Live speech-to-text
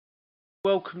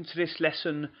Welcome to this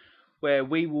lesson where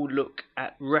we will look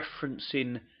at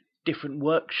referencing different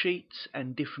worksheets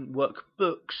and different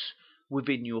workbooks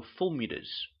within your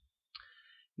formulas.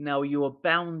 Now you are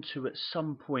bound to at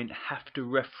some point have to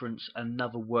reference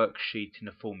another worksheet in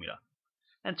a formula,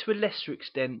 and to a lesser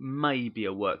extent maybe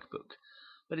a workbook,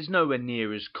 but it's nowhere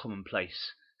near as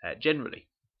commonplace generally.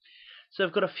 So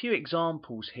I've got a few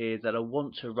examples here that I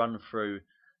want to run through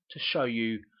to show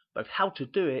you both how to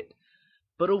do it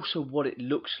but also what it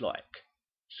looks like.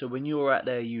 So when you're out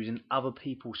there using other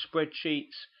people's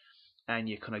spreadsheets and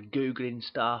you're kind of Googling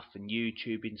stuff and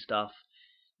YouTubing stuff,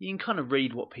 you can kind of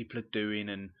read what people are doing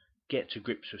and get to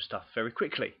grips with stuff very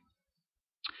quickly.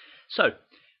 So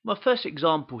my first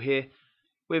example here,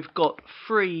 we've got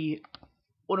three,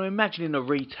 I'm imagining a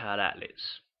retail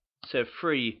outlets. So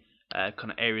three kind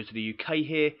of areas of the UK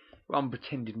here where I'm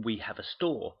pretending we have a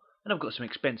store, and I've got some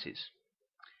expenses.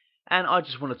 And I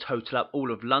just want to total up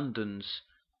all of London's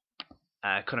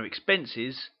kind of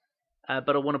expenses,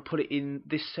 but I want to put it in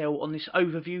this cell on this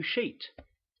overview sheet.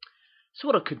 So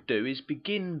what I could do is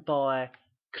begin by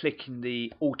clicking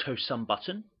the auto sum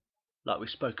button, like we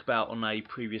spoke about on a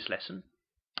previous lesson,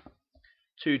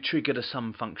 to trigger the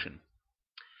sum function.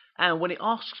 And when it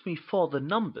asks me for the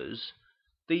numbers,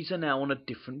 these are now on a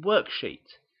different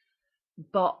worksheet,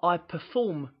 but I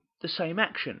perform the same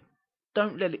action.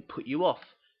 Don't let it put you off.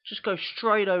 Just go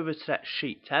straight over to that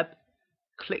sheet tab,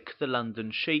 click the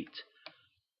London sheet,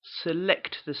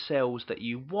 select the cells that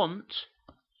you want.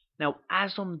 Now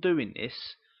as I'm doing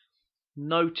this,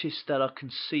 notice that I can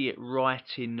see it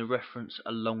writing the reference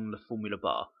along the formula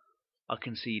bar. I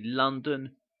can see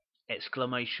London,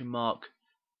 exclamation mark,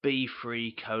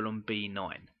 B3 colon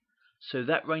B9. So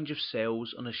that range of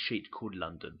cells on a sheet called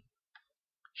London.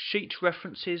 Sheet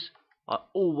references are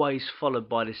always followed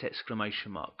by this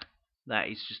exclamation mark. That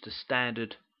is just a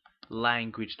standard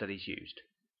language that is used.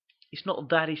 It's not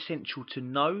that essential to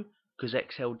know because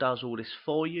Excel does all this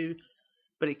for you,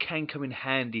 but it can come in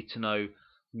handy to know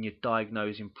when you're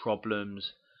diagnosing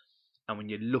problems and when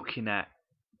you're looking at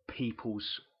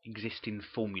people's existing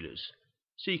formulas,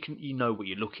 so you know what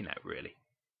you're looking at really.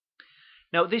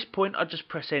 Now at this point I just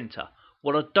press enter.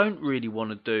 What I don't really want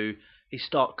to do is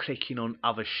start clicking on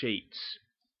other sheets.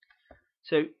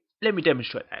 So let me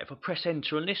demonstrate that. If I press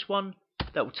enter on this one,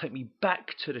 that will take me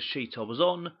back to the sheet I was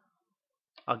on.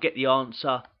 I'll get the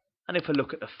answer, and if I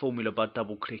look at the formula by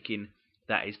double clicking,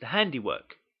 that is the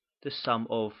handiwork, the sum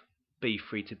of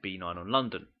B3 to B9 on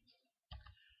London.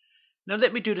 Now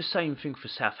let me do the same thing for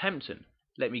Southampton.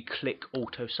 Let me click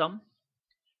auto sum,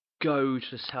 go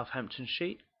to the Southampton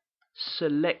sheet,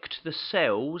 select the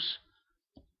cells,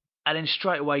 and then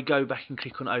straight away go back and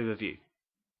click on overview.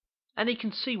 And you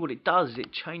can see what it does is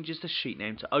it changes the sheet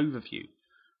name to overview.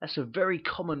 That's a very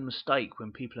common mistake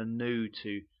when people are new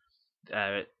to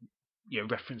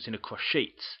referencing across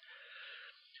sheets.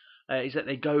 Is that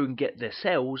they go and get their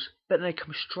cells, but then they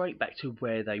come straight back to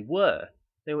where they were.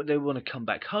 They want to come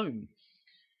back home.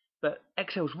 But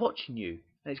Excel's watching you,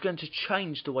 and it's going to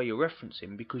change the way you're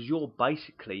referencing because you're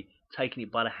basically taking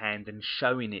it by the hand and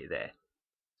showing it there.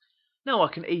 Now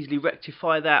I can easily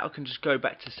rectify that. I can just go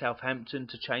back to Southampton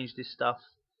to change this stuff.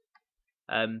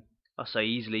 I say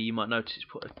easily, you might notice it's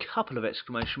put a couple of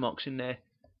exclamation marks in there.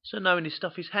 So knowing this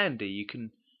stuff is handy, you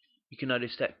can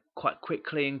notice that quite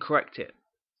quickly and correct it.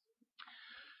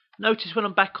 Notice when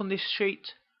I'm back on this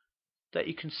sheet that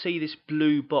you can see this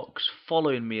blue box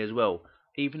following me as well.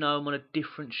 Even though I'm on a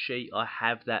different sheet, I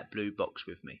have that blue box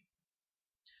with me.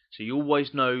 So you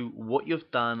always know what you've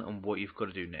done and what you've got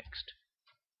to do next.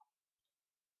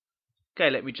 Okay,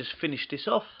 let me just finish this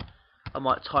off. I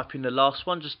might type in the last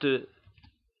one just to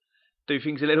do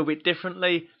things a little bit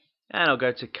differently. And I'll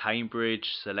go to Cambridge,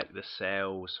 select the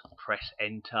cells, press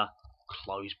enter,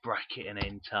 close bracket and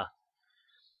enter.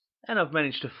 And I've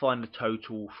managed to find the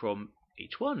total from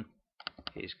each one.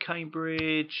 Here's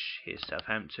Cambridge, here's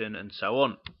Southampton, and so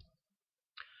on.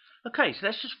 Okay, so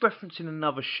that's just referencing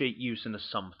another sheet using a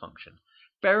sum function.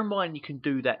 Bear in mind you can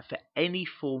do that for any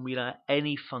formula,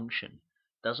 any function.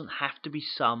 Doesn't have to be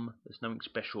sum, there's nothing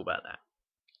special about that.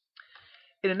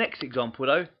 In the next example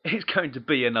though, it's going to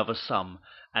be another sum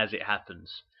as it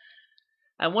happens.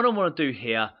 And what I want to do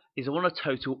here is I want to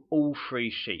total all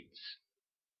three sheets.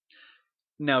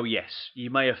 Now yes, you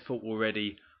may have thought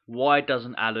already, why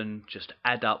doesn't Alan just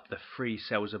add up the three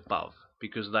cells above?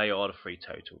 Because they are the three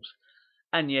totals.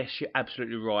 And yes, you're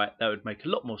absolutely right, that would make a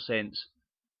lot more sense,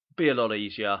 be a lot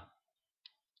easier.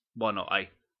 Why not, eh?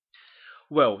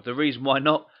 Well, the reason why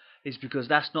not is because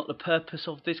that's not the purpose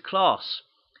of this class.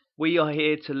 We are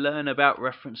here to learn about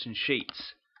referencing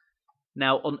sheets.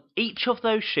 Now on each of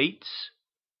those sheets,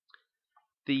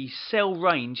 the cell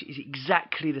range is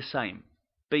exactly the same.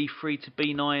 B3 to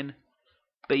B9,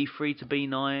 B3 to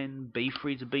B9,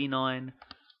 B3 to B9.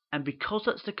 And because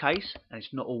that's the case, and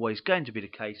it's not always going to be the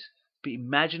case, but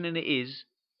imagining it is,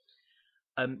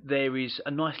 there is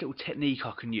a nice little technique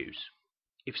I can use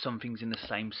if something's in the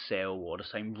same cell or the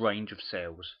same range of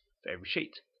cells for every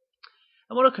sheet.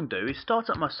 And what I can do is start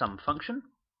up my sum function.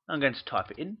 I'm going to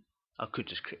type it in. I could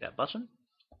just click that button.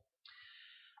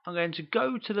 I'm going to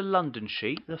go to the London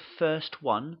sheet, the first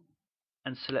one,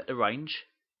 and select the range.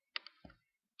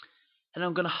 And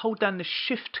I'm going to hold down the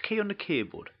Shift key on the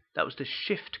keyboard. That was the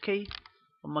Shift key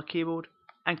on my keyboard,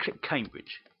 and click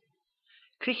Cambridge.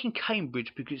 Clicking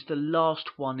Cambridge because it's the last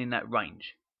one in that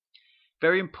range.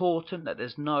 Very important that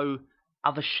there's no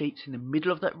other sheets in the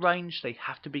middle of that range. They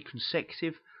have to be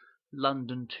consecutive.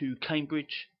 London to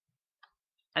Cambridge.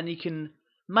 And you can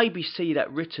maybe see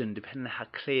that written depending on how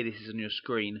clear this is on your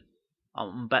screen.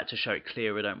 I'm about to show it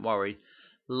clearer, don't worry.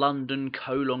 London :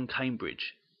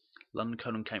 Cambridge.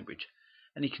 London : Cambridge.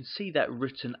 And you can see that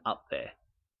written up there.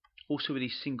 Also with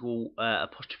these single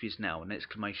apostrophes now and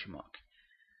exclamation mark.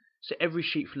 So every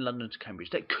sheet from London to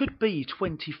Cambridge. That could be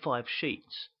 25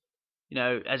 sheets. You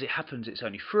know, as it happens, it's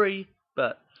only 3,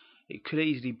 but it could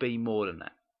easily be more than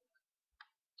that.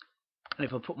 And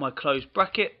if I put my closed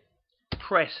bracket,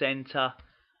 press enter,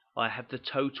 I have the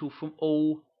total from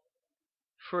all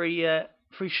three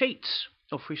sheets,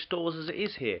 or 3 stores as it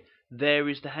is here. There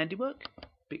is the handiwork. A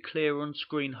bit clearer on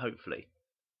screen, hopefully.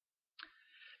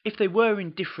 If they were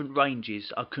in different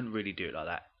ranges, I couldn't really do it like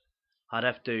that. I'd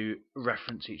have to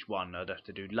reference each one. I'd have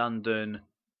to do London.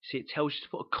 See, it tells you to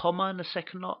put a comma in the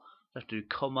second lot. I'd have to do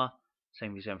comma,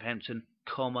 same thing Southampton,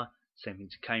 comma, same thing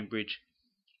to Cambridge,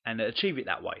 and achieve it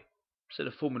that way. So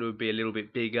the formula would be a little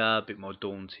bit bigger, a bit more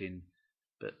daunting,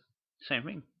 but same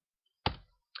thing.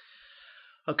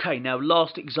 Okay, now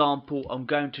last example, I'm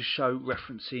going to show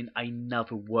referencing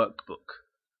another workbook.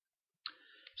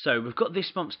 So we've got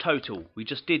this month's total. We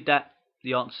just did that.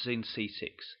 The answer's in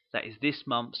C6. That is this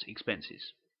month's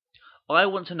expenses. I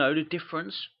want to know the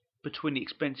difference between the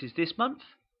expenses this month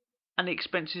and the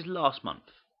expenses last month.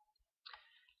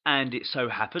 And it so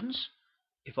happens,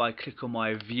 if I click on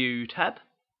my View tab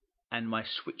and my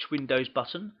Switch Windows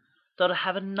button, that I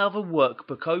have another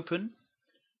workbook open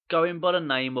going by the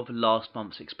name of last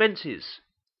month's expenses.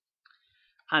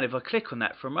 And if I click on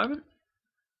that for a moment,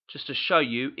 just to show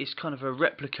you, it's kind of a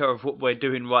replica of what we're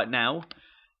doing right now,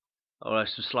 although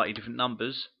some slightly different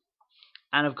numbers.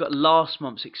 And I've got last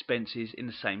month's expenses in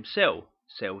the same cell,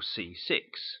 cell C6.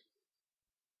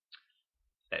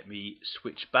 Let me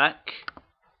switch back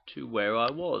to where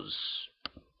I was.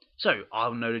 So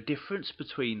I'll know the difference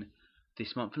between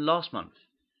this month and last month.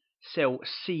 Cell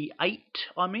C8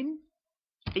 I'm in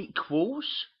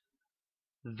equals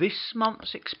this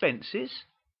month's expenses,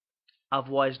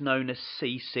 otherwise known as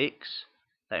C6.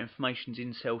 That information's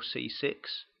in cell C6.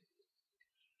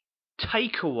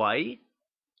 Take away,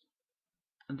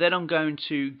 and then I'm going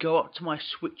to go up to my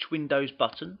Switch Windows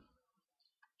button,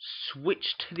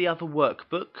 switch to the other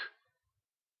workbook,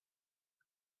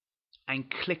 and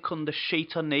click on the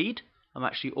sheet I need. I'm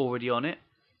actually already on it.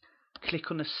 Click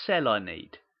on the cell I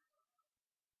need,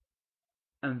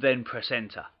 and then press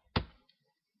enter.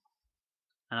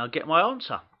 And I'll get my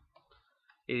answer.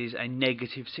 It is a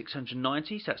negative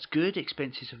 690, so that's good.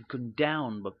 Expenses have gone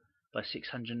down by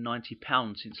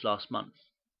 £690 since last month.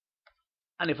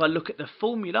 And if I look at the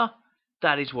formula,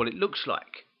 that is what it looks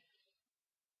like.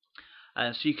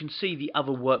 So you can see the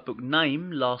other workbook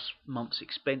name, last month's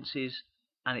expenses,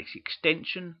 and its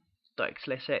extension,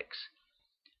 .xlsx,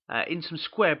 in some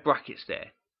square brackets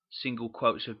there. Single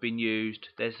quotes have been used.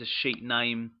 There's the sheet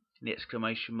name, the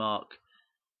exclamation mark.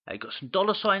 Got some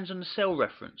dollar signs on the cell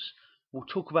reference. We'll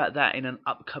talk about that in an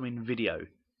upcoming video.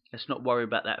 Let's not worry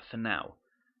about that for now.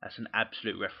 That's an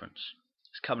absolute reference.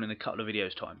 It's coming in a couple of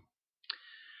videos' time.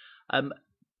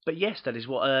 But yes, that is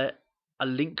what a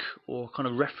link or kind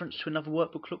of reference to another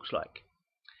workbook looks like.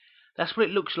 That's what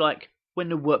it looks like when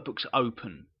the workbook's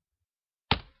open.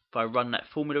 If I run that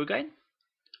formula again,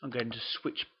 I'm going to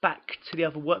switch back to the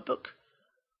other workbook,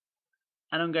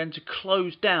 and I'm going to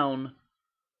close down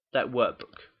that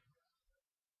workbook.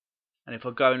 And if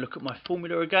I go and look at my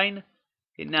formula again,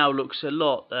 it now looks a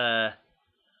lot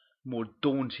more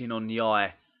daunting on the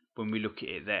eye when we look at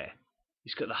it there.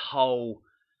 It's got the whole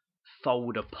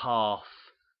folder path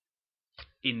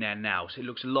in there now, so it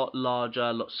looks a lot larger,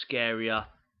 a lot scarier.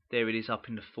 There it is up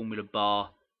in the formula bar,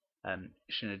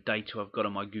 showing the data I've got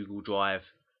on my Google Drive.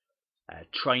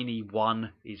 Trainee1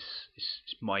 is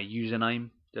my username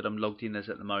that I'm logged in as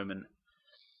at the moment.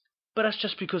 But that's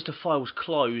just because the file's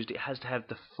closed. It has to have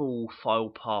the full file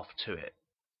path to it.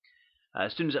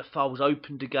 As soon as that file's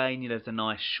opened again, you'll have the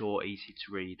nice, short, easy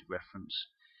to read reference.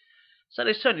 So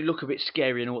they certainly look a bit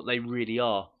scary in what they really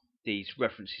are, these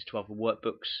references to other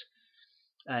workbooks.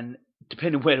 And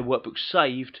depending on where the workbook's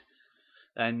saved,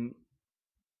 and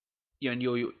and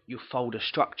your folder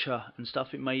structure and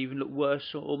stuff, it may even look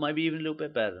worse, or maybe even a little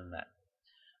bit better than that.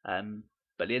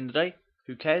 But at the end of the day,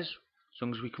 who cares? As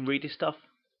long as we can read this stuff,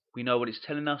 we know what it's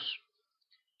telling us,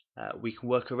 we can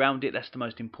work around it. That's the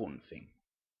most important thing.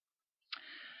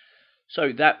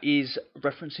 So that is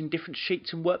referencing different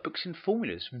sheets and workbooks and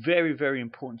formulas. Very, very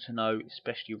important to know,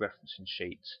 especially referencing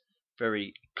sheets.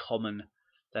 Very common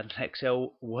that an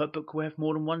Excel workbook will have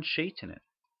more than one sheet in it.